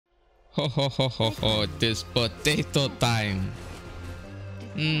Ho ho ho ho ho, it is potato time.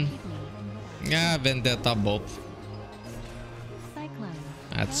 Yeah, Vendetta Bob.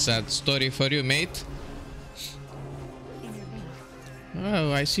 That's sad story for you, mate.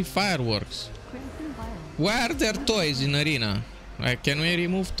 Oh, I see fireworks. Why are there toys in arena? Like, can we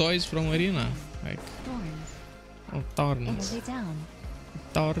remove toys from arena? Like, oh, thorns.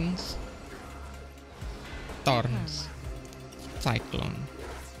 Thorns. Thorns. Cyclone.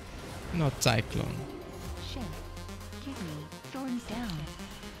 Not cyclone.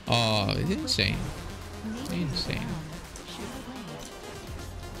 Oh, it's insane. Insane.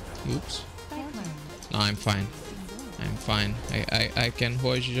 Oops. No, I'm fine. I'm fine. I can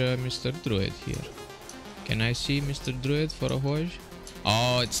Hoj Mr. Druid here. Can I see Mr. Druid for a Hoj?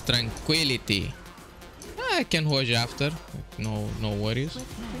 Oh, it's tranquility. I can Hoj after. No worries.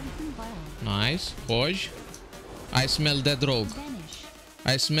 Nice. Hoj. I smell dead rogue.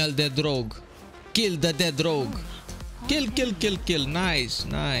 I smell dead rogue. Kill the dead rogue. Kill, kill, kill, kill. Nice,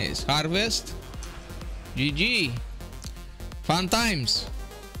 nice. Harvest. GG. Fun times.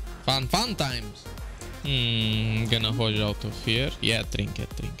 Fun times. Gonna Hoj out of here. Yeah, trinket.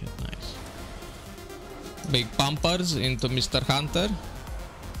 Nice. Big pumpers into Mr. Hunter.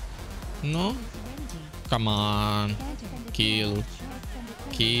 No? Come on. Kill.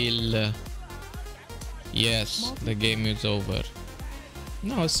 Kill. Yes, the game is over.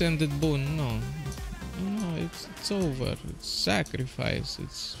 No, Ascended Boon, no. No, it's over. It's sacrifice.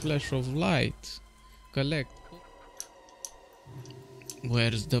 It's Flash of Light. Collect.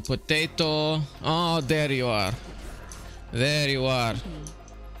 Where's the potato? Oh, there you are. There you are.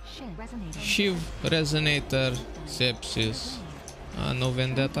 Shiv, Resonator, Sepsis. No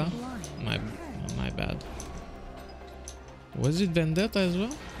Vendetta? My bad. Was it Vendetta as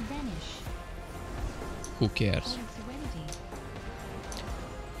well? Who cares?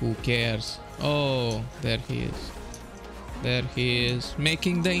 Who cares? Oh, there he is. There he is.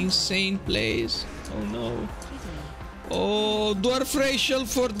 Making the insane plays. Oh no. Oh, Dwarf Racial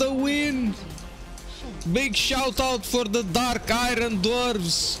for the win. Big shout out for the Dark Iron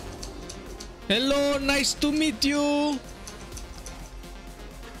Dwarves. Hello, nice to meet you.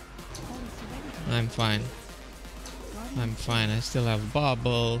 I'm fine. I'm fine. I still have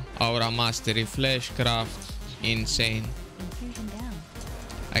Bubble, Aura Mastery, Fleshcraft. Insane.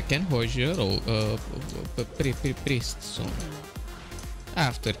 I can Hoj Priest soon.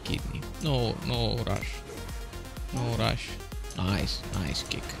 After Kidney. No rush. No rush. Nice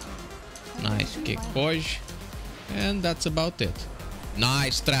kick. Nice kick. Hoj. And that's about it.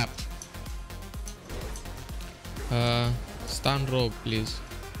 Nice trap. Stun Rogue, please.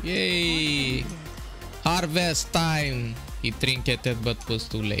 Yay! Harvest time! He trinketed but was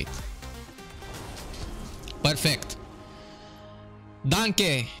too late. Perfect.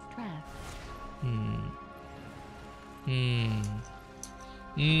 Danke!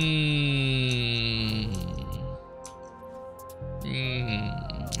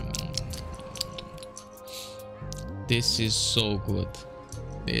 This is so good.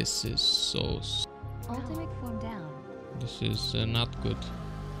 This is so... Ultimate form down. This is not good.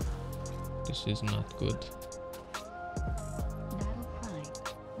 This is not good.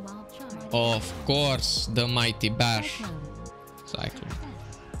 Of course, the mighty bash. Cyclone.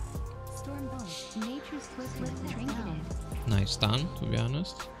 Nice stun, to be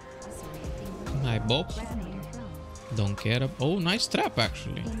honest. My bob. Don't care. Oh, nice trap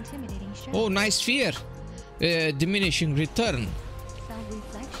actually. Oh, nice fear. Diminishing return.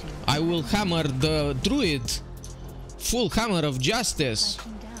 I will hammer the Druid. Full hammer of justice.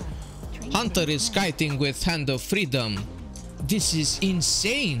 Hunter is kiting with Hand of Freedom. This is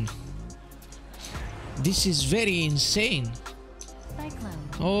insane. This is very insane.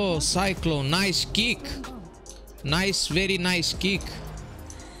 Oh, Cyclone. Nice kick. Nice, very nice kick.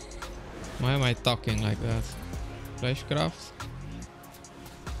 Why am I talking like that? Fleshcraft?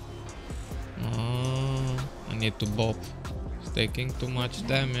 Oh, I need to bop. It's taking too much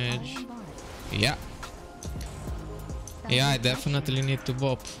damage. Yeah. Yeah, I definitely need to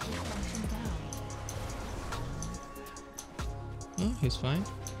bop. Oh, he's fine.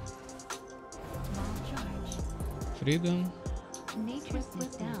 Freedom.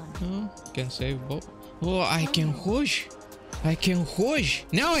 Oh, can save bop. Oh, I can Hoj. I can Hoj.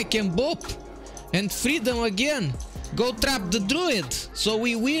 Now I can bop. And freedom again. Go trap the Druid. So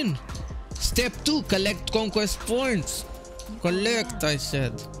we win. Step 2. Collect conquest points. Collect, I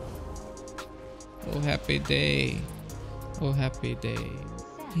said. Oh, happy day. Oh, happy day.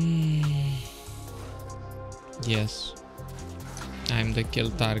 Yes. I'm the kill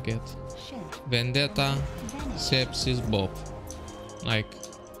target. Vendetta. Sepsis Bob. Like,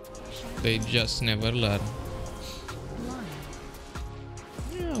 They just never learn.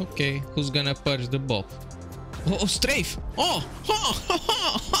 Yeah, okay, who's gonna purge the Bob? Oh, strafe! Oh!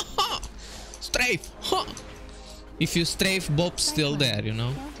 Strafe! If you strafe, Bob's still there, you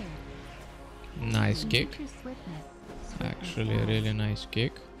know? Nice kick. Actually, a really nice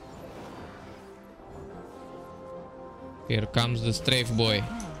kick. Here comes the strafe boy.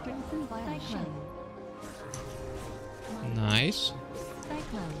 Nice.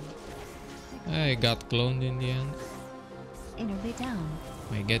 I got cloned in the end. Am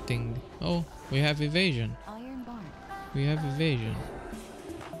I getting... Oh, we have evasion. We have evasion.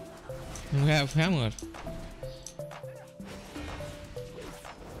 And we have hammer.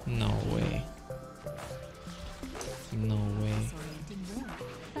 No way. No way.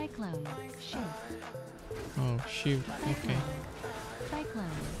 Oh, shoot. Okay.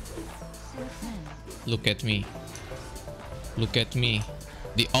 Look at me. Look at me.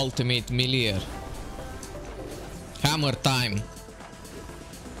 The ultimate melee. Hammer time.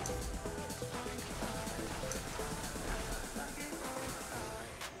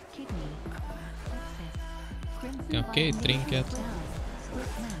 Okay, trinket.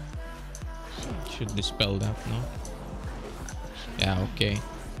 Should dispel that, no? Yeah, okay.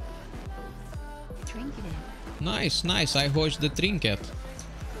 Nice, nice. I hoisted the trinket.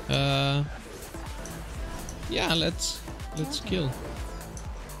 Yeah, let's kill.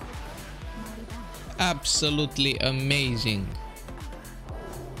 Absolutely amazing.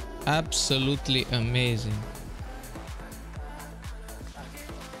 Absolutely amazing.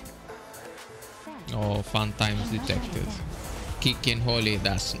 Oh, fun times detected. Kick in holy,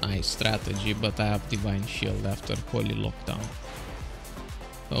 that's nice strategy, but I have divine shield after holy lockdown.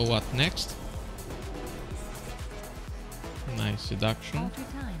 So what next? Nice seduction.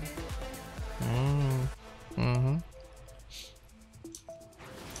 Oh,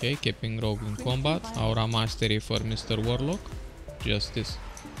 okay, keeping rogue in combat. Aura mastery for Mr. Warlock. Justice.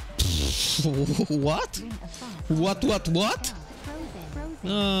 What? What?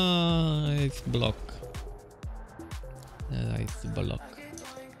 Ah, it's block. It's block.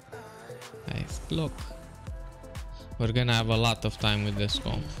 Nice block. We're gonna have a lot of time with this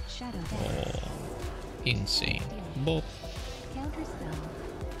comp. Oh, insane. Bop.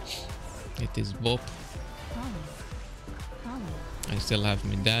 It is bop. I still have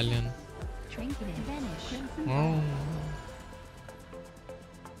medallion. Oh.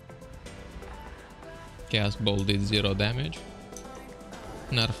 Chaos Bolt did 0 damage.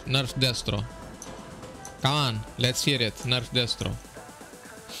 Nerf Destro. Come on, let's hear it. Nerf Destro.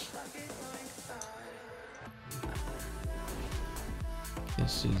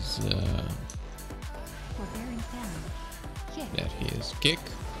 This is there he is. Kick.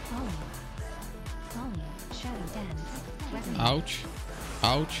 Ouch.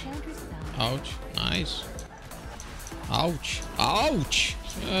 Ouch. Ouch. Nice. Ouch. Ouch.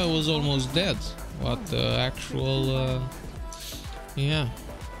 I was almost dead. What the actual yeah.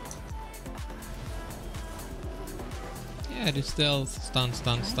 Yeah, re-stealth, stun.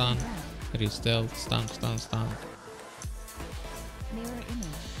 Re-stealth, stun.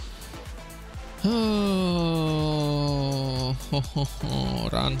 Oh,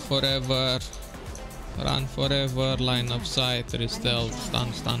 run forever. Run forever, line of sight, re-stealth,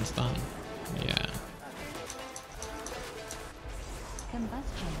 stun. Yeah.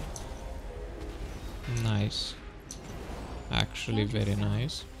 Nice. Actually very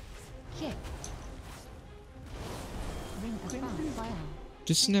nice.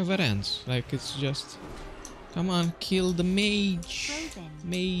 This never ends. Like, it's just... Come on, kill the mage.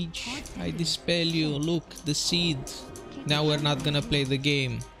 Mage, I dispel you. Look, the seed. Now we're not gonna play the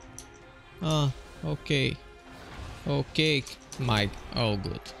game. Ah, okay. Okay, Mike. Oh,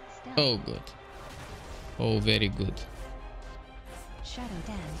 good. Oh, good. Oh, very good.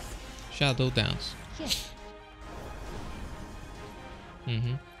 Shadow dance.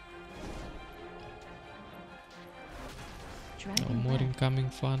 Oh, more incoming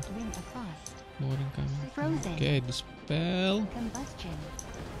fun. More incoming. Okay, dispel.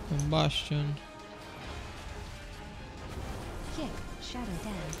 Combustion.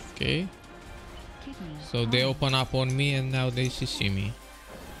 Okay. So they open up on me and now they see me.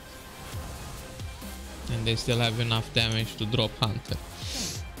 And they still have enough damage to drop Hunter.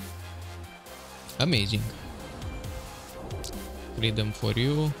 Amazing. Freedom for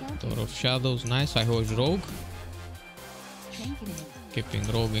you. Door of Shadows. Nice. I hold Rogue. Keeping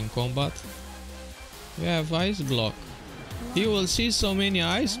Rogue in combat. We have Ice Block. You will see so many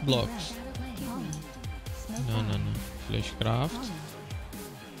Ice Blocks. No. Fleshcraft.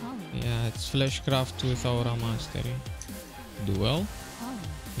 Yeah, it's Fleshcraft with Aura Mastery. Duel.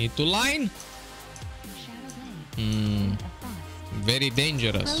 Need to line. Shadow Blade. A frost. Very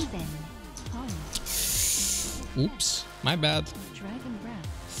dangerous. Frozen. Poly. Oops, my bad. Dragon Breath.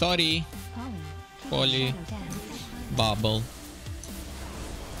 Sorry. Poly. Poly. Shadow Dance. Bubble.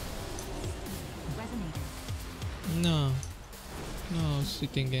 Resonator. No. No,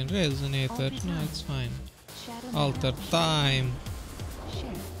 sitting in resonator. No, it's fine. Shadow Alter time.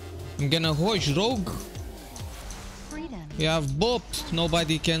 Shift. I'm gonna hosh rogue. Freedom. You have bopped.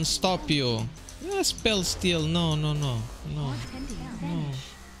 Nobody can stop you. Yeah, spell steal. No, no, no. No. No.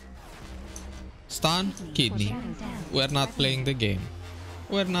 Stun? Kidney. Shadow Dance. We're not playing the game.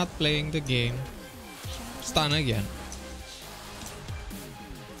 We're not playing the game. Stun again.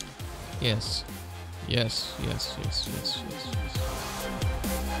 Yes. Yes, yes, yes, yes, yes, yes.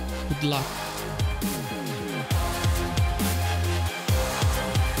 Good luck.